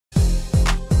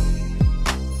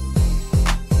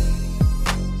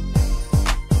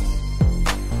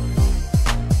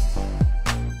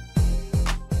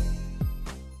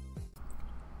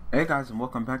Hey guys, and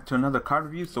welcome back to another card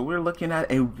review. So we're looking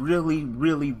at a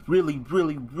really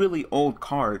old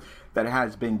card that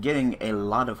has been getting a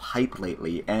lot of hype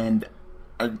lately, and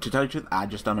to tell you the truth, I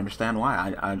just don't understand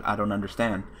why. I don't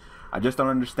understand. I just don't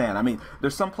understand. I mean,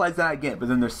 there's some plays that I get, but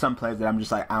then there's some plays that I'm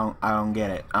just like, I don't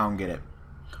get it. I don't get it.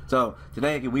 So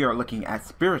today we are looking at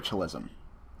Spiritualism.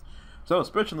 So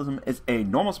Spiritualism is a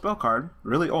normal spell card,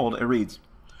 really old. It reads,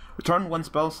 return one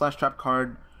spell/trap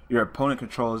card your opponent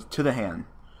controls to the hand.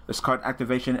 This card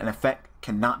activation and effect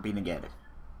cannot be negated.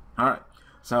 Alright,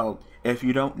 so if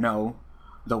you don't know,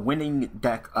 the winning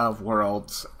deck of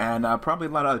Worlds, and probably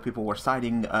a lot of other people were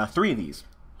citing 3 of these.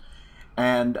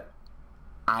 And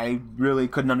I really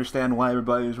couldn't understand why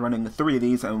everybody was running 3 of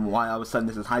these and why all of a sudden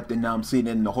this is hyped, and now I'm seeing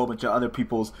it in a whole bunch of other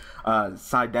people's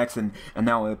side decks, and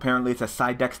now apparently it's a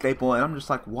side deck staple, and I'm just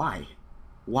like, why?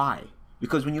 Why?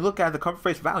 Because when you look at the cover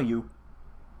face value,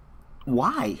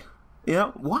 why? You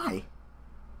know, why?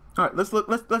 All right, let's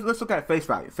look at face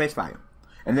value,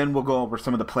 and then we'll go over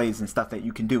some of the plays and stuff that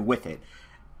you can do with it.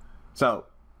 So,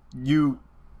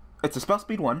 it's a spell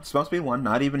speed 1,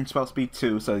 not even spell speed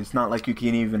 2. So it's not like you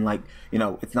can even, like, you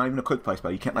know, it's not even a quick play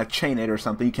spell. You can't like chain it or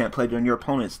something. You can't play during your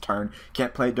opponent's turn.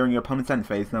 Can't play during your opponent's end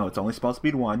phase. No, it's only spell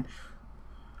speed 1.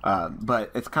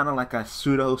 But it's kind of like a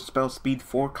pseudo spell speed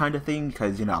 4 kind of thing,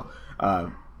 because you know.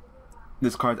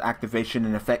 This card's activation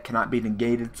and effect cannot be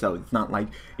negated, so it's not like,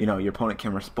 you know, your opponent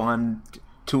can respond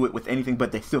to it with anything,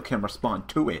 but they still can respond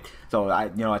to it. So I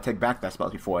take back that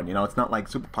spell before, and you know, it's not like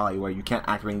Super Poly where you can't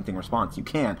activate anything in response. You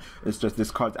can. It's just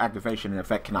this card's activation and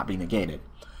effect cannot be negated.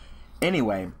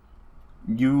 Anyway,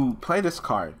 you play this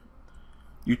card.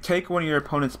 You take one of your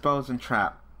opponent's spells and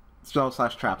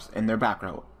traps in their back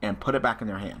row and put it back in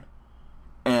their hand,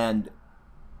 and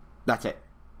that's it.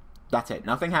 That's it.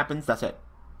 Nothing happens. That's it.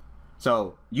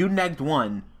 So, you negged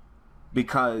 1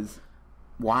 because,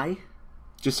 why?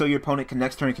 Just so your opponent can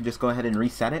next turn can just go ahead and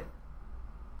reset it?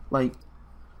 Like,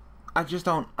 I just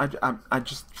don't, I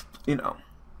just, you know.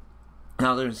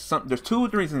 Now, there's 2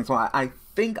 reasons why I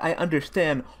think I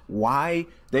understand why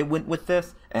they went with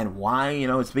this and why, you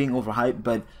know, it's being overhyped,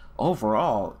 but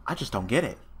overall, I just don't get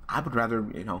it. I would rather,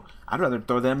 you know, I'd rather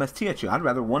throw the MST at you. I'd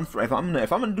rather if I'm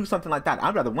gonna do something like that,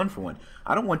 I'd rather 1 for 1.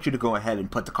 I don't want you to go ahead and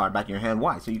put the card back in your hand.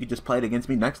 Why? So you could just play it against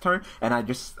me next turn, and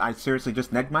I seriously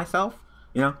just negged myself.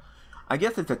 You know, I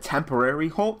guess it's a temporary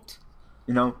halt.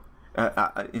 You know,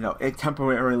 it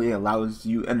temporarily allows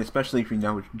you, and especially if you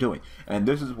know what you're doing. And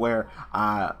this is where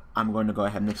I'm going to go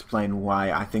ahead and explain why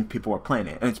I think people are playing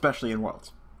it, and especially in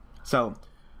Worlds. So,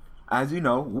 as you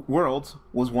know, Worlds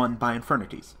was won by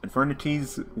Infernities.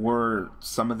 Infernities were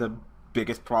some of the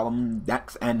biggest problem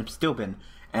decks, and have still been.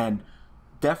 And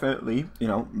definitely, you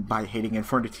know, by hitting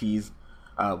Infernities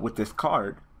with this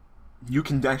card, you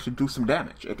can actually do some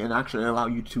damage. It can actually allow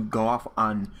you to go off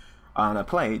on a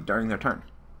play during their turn.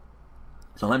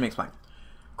 So let me explain.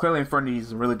 Clearly, Infernity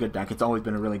is a really good deck. It's always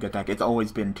been a really good deck. It's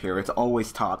always been tier. It's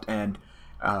always topped, and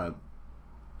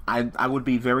I would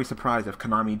be very surprised if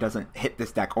Konami doesn't hit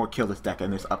this deck or kill this deck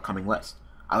in this upcoming list.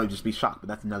 I would just be shocked, but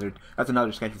that's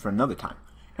another schedule for another time.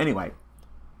 Anyway,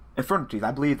 Infernities.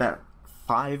 I believe that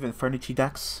 5 Infernity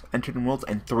decks entered in Worlds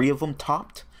and 3 of them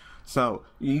topped. So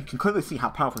you can clearly see how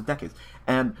powerful the deck is.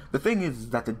 And the thing is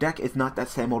that the deck is not that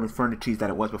same old Infernities that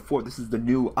it was before. This is the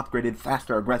new, upgraded,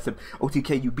 faster, aggressive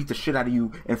OTK. You beat the shit out of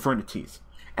you Infernities.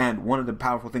 And one of the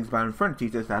powerful things about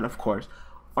Infernities is that, of course,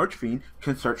 Archfiend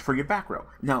can search for your back row.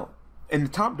 Now, in the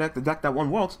top deck, the deck that won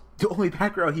Worlds, the only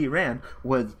back row he ran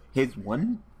was his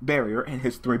 1 barrier and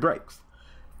his 3 breaks.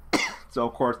 So,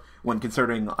 of course, when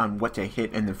considering on what to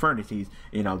hit in the Infernities,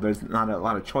 you know, there's not a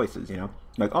lot of choices, you know.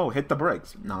 Like, oh, hit the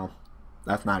breaks. No,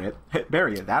 that's not it. Hit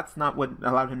barrier. That's not what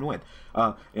allowed him to win.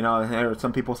 You know, there are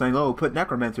some people saying, oh, put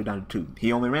Necromancer down to 2.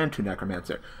 He only ran 2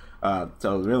 Necromancer.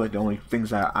 So, really, the only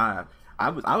things that I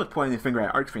was pointing the finger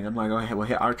at Archfiend. I'm like, oh, we'll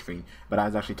hit Archfiend. But I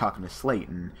was actually talking to Slate,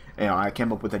 and you know, I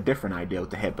came up with a different idea with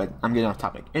the hit. But I'm getting off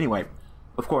topic. Anyway,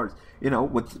 of course, you know,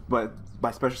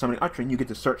 by special summoning Archfiend, you get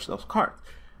to search those cards.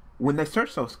 When they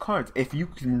search those cards, if you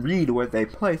can read where they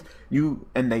place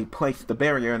and they place the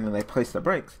barrier and then they place the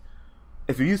breaks.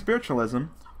 If you use Spiritualism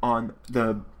on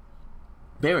the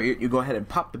barrier, you go ahead and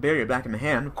pop the barrier back in the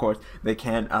hand. Of course, they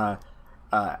can.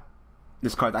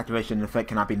 This card's activation and effect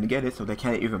cannot be negated, so they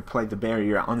can't even play the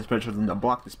barrier on the Spiritualism to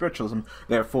block the Spiritualism.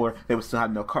 Therefore, they will still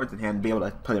have no cards in hand and be able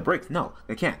to play the breaks. No,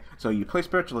 they can't. So you play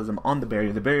Spiritualism on the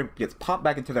barrier gets popped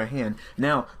back into their hand.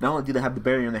 Now, not only do they have the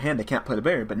barrier in their hand, they can't play the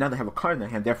barrier, but now they have a card in their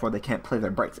hand, therefore they can't play their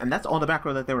breaks. And that's all the back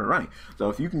row that they were running. So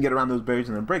if you can get around those barriers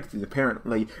and the breaks,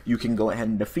 apparently you can go ahead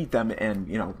and defeat them and,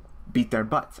 you know, beat their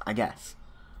butts, I guess.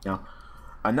 Now,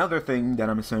 another thing that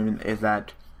I'm assuming is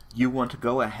that you want to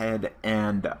go ahead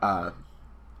and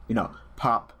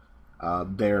pop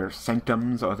their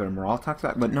sanctums or their morale attacks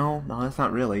back. But no, that's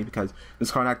not really, because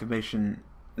this card's activation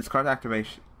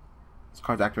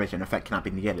effect cannot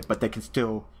be negated, but they can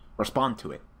still respond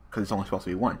to it because it's only supposed to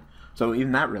be one. So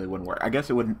even that really wouldn't work. I guess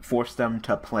it would force them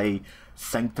to play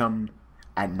Sanctum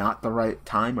at not the right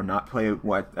time, or not play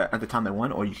at the time they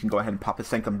want, or you can go ahead and pop a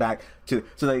Sanctum back to,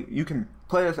 so that you can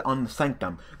play this on the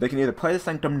Sanctum. They can either play the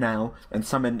Sanctum now and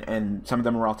summon, and some of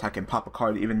them are all attack and pop a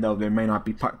card, even though there may not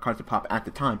be cards to pop at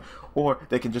the time, or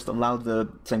they can just allow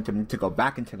the Sanctum to go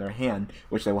back into their hand,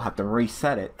 which they will have to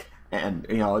reset it, and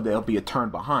they'll be a turn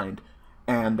behind,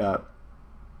 and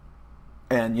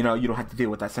you don't have to deal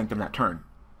with that Sanctum that turn.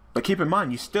 But keep in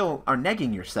mind, you still are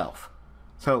negging yourself.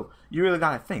 So you really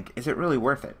gotta think, is it really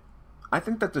worth it? I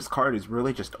think that this card is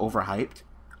really just overhyped.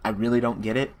 I really don't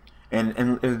get it.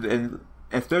 And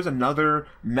if there's another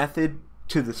method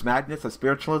to this madness of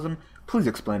spiritualism, please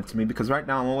explain it to me, because right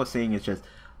now all we're seeing is just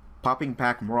popping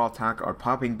back Moral Attack or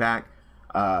popping back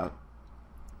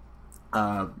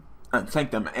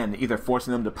Sanctum, and either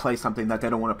forcing them to play something that they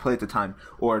don't want to play at the time,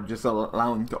 or just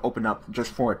allowing them to open up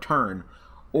just for a turn,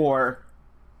 or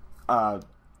the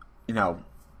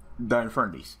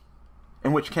Infernities.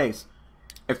 In which case,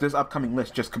 if this upcoming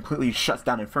list just completely shuts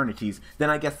down Infernities, then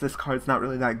I guess this card's not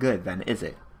really that good, then, is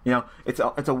it? It's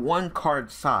a one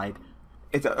card side.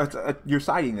 You're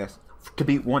siding this to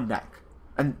beat one deck,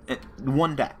 and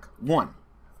one deck, one.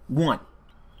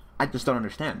 I just don't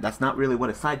understand. That's not really what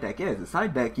a side deck is. A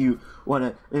side deck, you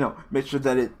want to make sure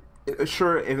that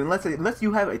unless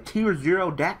you have a tier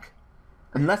 0 deck.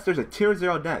 Unless there's a tier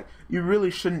 0 deck, you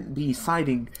really shouldn't be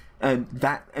siding and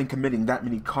committing that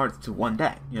many cards to one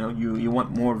deck. You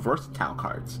want more versatile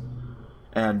cards,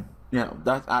 and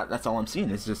that's all I'm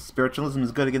seeing. It's just spiritualism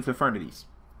is good against Infernities.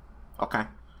 Okay,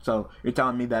 so you're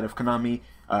telling me that if Konami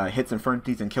hits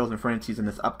Infernities and kills Infernities in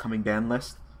this upcoming ban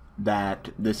list, that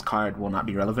this card will not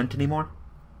be relevant anymore?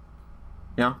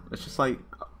 It's just like,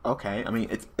 okay. I mean,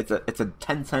 it's a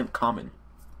 10-cent common.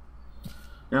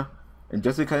 And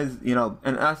just because, and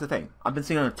that's the thing, I've been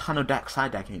seeing a ton of decks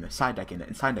side decking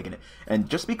it. And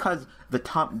just because the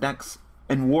top decks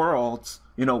in Worlds,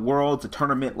 Worlds, a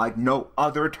tournament like no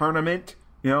other tournament,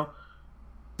 they're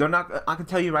not, I can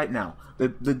tell you right now,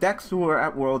 the decks who are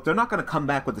at Worlds, they're not going to come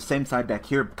back with the same side deck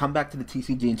here, come back to the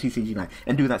TCG and TCG9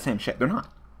 and do that same shit. They're not.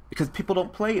 Because people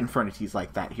don't play Infernities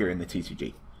like that here in the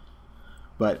TCG.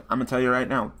 But I'm going to tell you right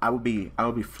now, I would be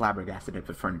flabbergasted if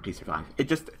Infernity survived. It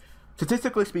just,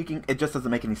 statistically speaking, it just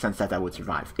doesn't make any sense that would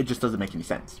survive. It just doesn't make any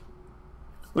sense.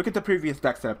 Look at the previous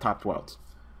decks that have topped Worlds.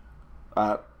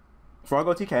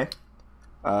 Froggo TK,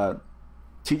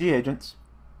 TG Agents,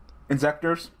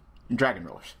 Inzectors, and Dragon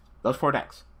Rulers. Those 4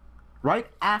 decks. Right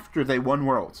after they won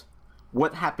Worlds,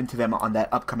 what happened to them on that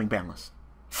upcoming ban list?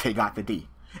 They got the D.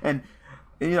 And,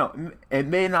 it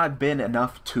may not have been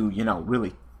enough to,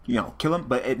 really, kill them,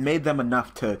 but it made them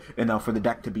enough to, for the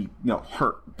deck to be,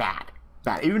 hurt bad.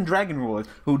 Even Dragon Rulers,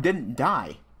 who didn't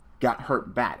die, got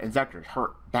hurt bad. Inzectors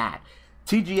hurt bad.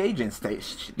 TG Agents,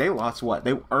 they lost what?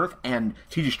 Earth and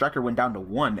TG Striker went down to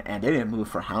 1, and they didn't move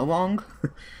for how long?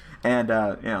 And,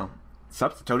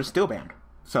 Substitute is still banned.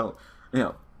 So,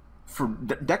 for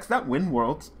decks that win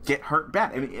Worlds, get hurt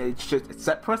bad. I mean, it's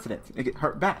set precedent. They get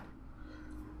hurt bad.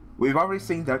 We've already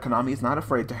seen that Konami is not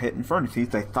afraid to hit Infernities.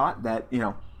 They thought that,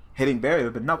 hitting Barrier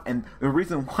would be enough. And the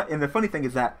reason why, and the funny thing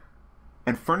is that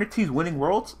Infernities winning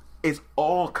Worlds is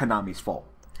all Konami's fault.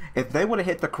 If they would have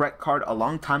hit the correct card a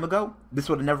long time ago, this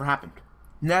would have never happened.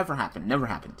 Never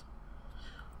happened.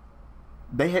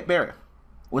 They hit Barrier.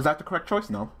 Was that the correct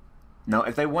choice? No.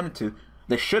 If they wanted to,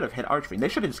 they should have hit Archfiend. They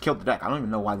should have just killed the deck. I don't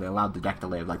even know why they allowed the deck to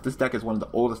live. Like, this deck is one of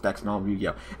the oldest decks in all of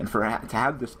Yu-Gi-Oh! And to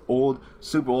have this old,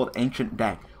 super old, ancient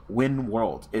deck win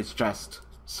Worlds is just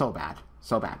so bad.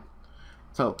 So bad.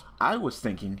 So, I was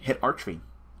thinking, hit Archfiend.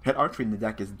 Hit Archfiend, the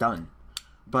deck is done.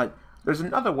 But there's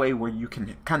another way where you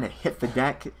can kind of hit the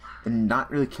deck and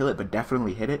not really kill it, but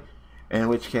definitely hit it. In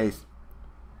which case,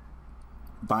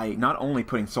 by not only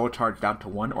putting Soul Charge down to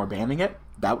 1 or banning it,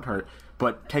 that would hurt,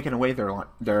 but taking away their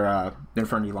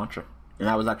Infernity launcher. And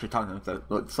I was actually talking with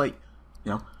the Slate.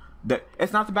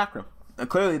 It's not the back row.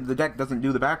 Clearly, the deck doesn't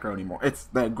do the back row anymore. It's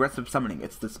the aggressive summoning.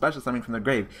 It's the special summoning from the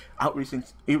grave,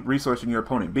 out-resourcing your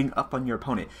opponent, being up on your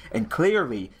opponent. And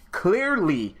clearly,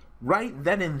 right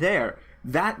then and there,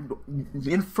 that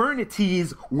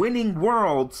Infernities winning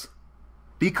Worlds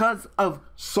because of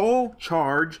Soul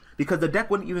Charge, because the deck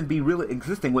wouldn't even be really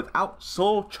existing without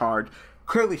Soul Charge,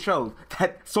 clearly shows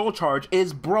that Soul Charge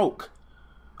is broke.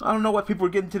 I don't know why people are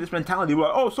getting to this mentality where,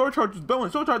 oh, Soul Charge is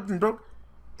broken, Soul Charge isn't broke.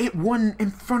 It won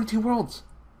Infernity Worlds.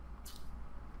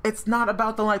 It's not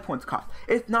about the life points cost.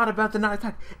 It's not about the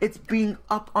non-attack. It's being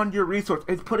up on your resource.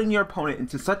 It's putting your opponent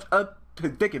into such a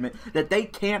predicament that they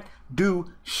can't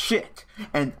do shit.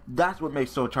 And that's what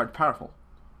makes Soul Charge powerful.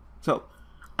 So,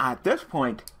 at this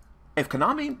point, if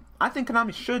Konami, I think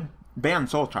Konami should ban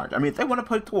Soul Charge. I mean, if they want to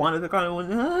put it to 1, if they're going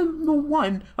to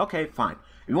 1, okay, fine.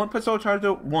 If you want to put Soul Charge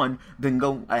to 1, then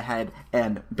go ahead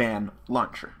and ban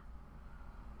Launcher.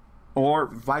 Or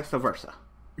vice versa.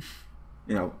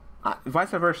 You know,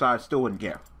 vice versa, I still wouldn't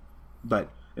care. But,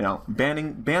 you know,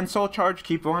 ban Soul Charge,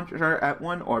 keep Launcher at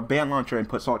 1, or ban Launcher and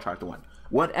put Soul Charge to 1.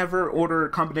 Whatever order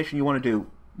combination you want to do,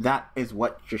 that is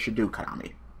what you should do,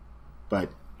 Konami. But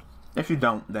if you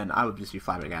don't, then I would just be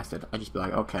flabbergasted. I'd just be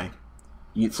like, okay.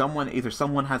 Either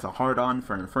someone has a hard-on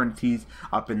for Infernities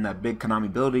up in that big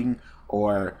Konami building,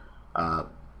 or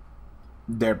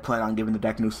they're planning on giving the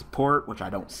deck new support, which I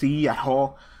don't see at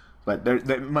all. But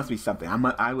there must be something.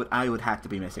 I would have to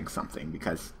be missing something,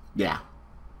 because yeah.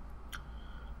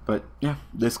 But yeah,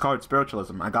 this card,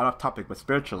 Spiritualism. I got off topic, but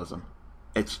Spiritualism,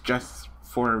 it's just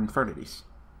for Infernities.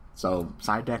 So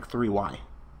side deck 3Y.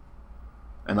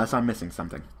 Unless I'm missing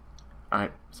something.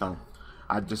 Alright, so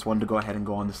I just wanted to go ahead and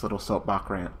go on this little soapbox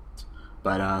rant.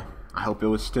 But I hope it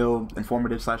was still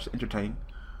informative / entertaining.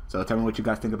 So tell me what you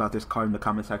guys think about this card in the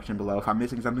comment section below. If I'm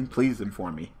missing something, please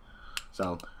inform me.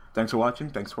 So thanks for watching,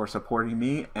 thanks for supporting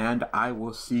me, and I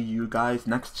will see you guys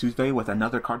next Tuesday with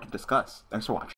another card to discuss. Thanks for watching.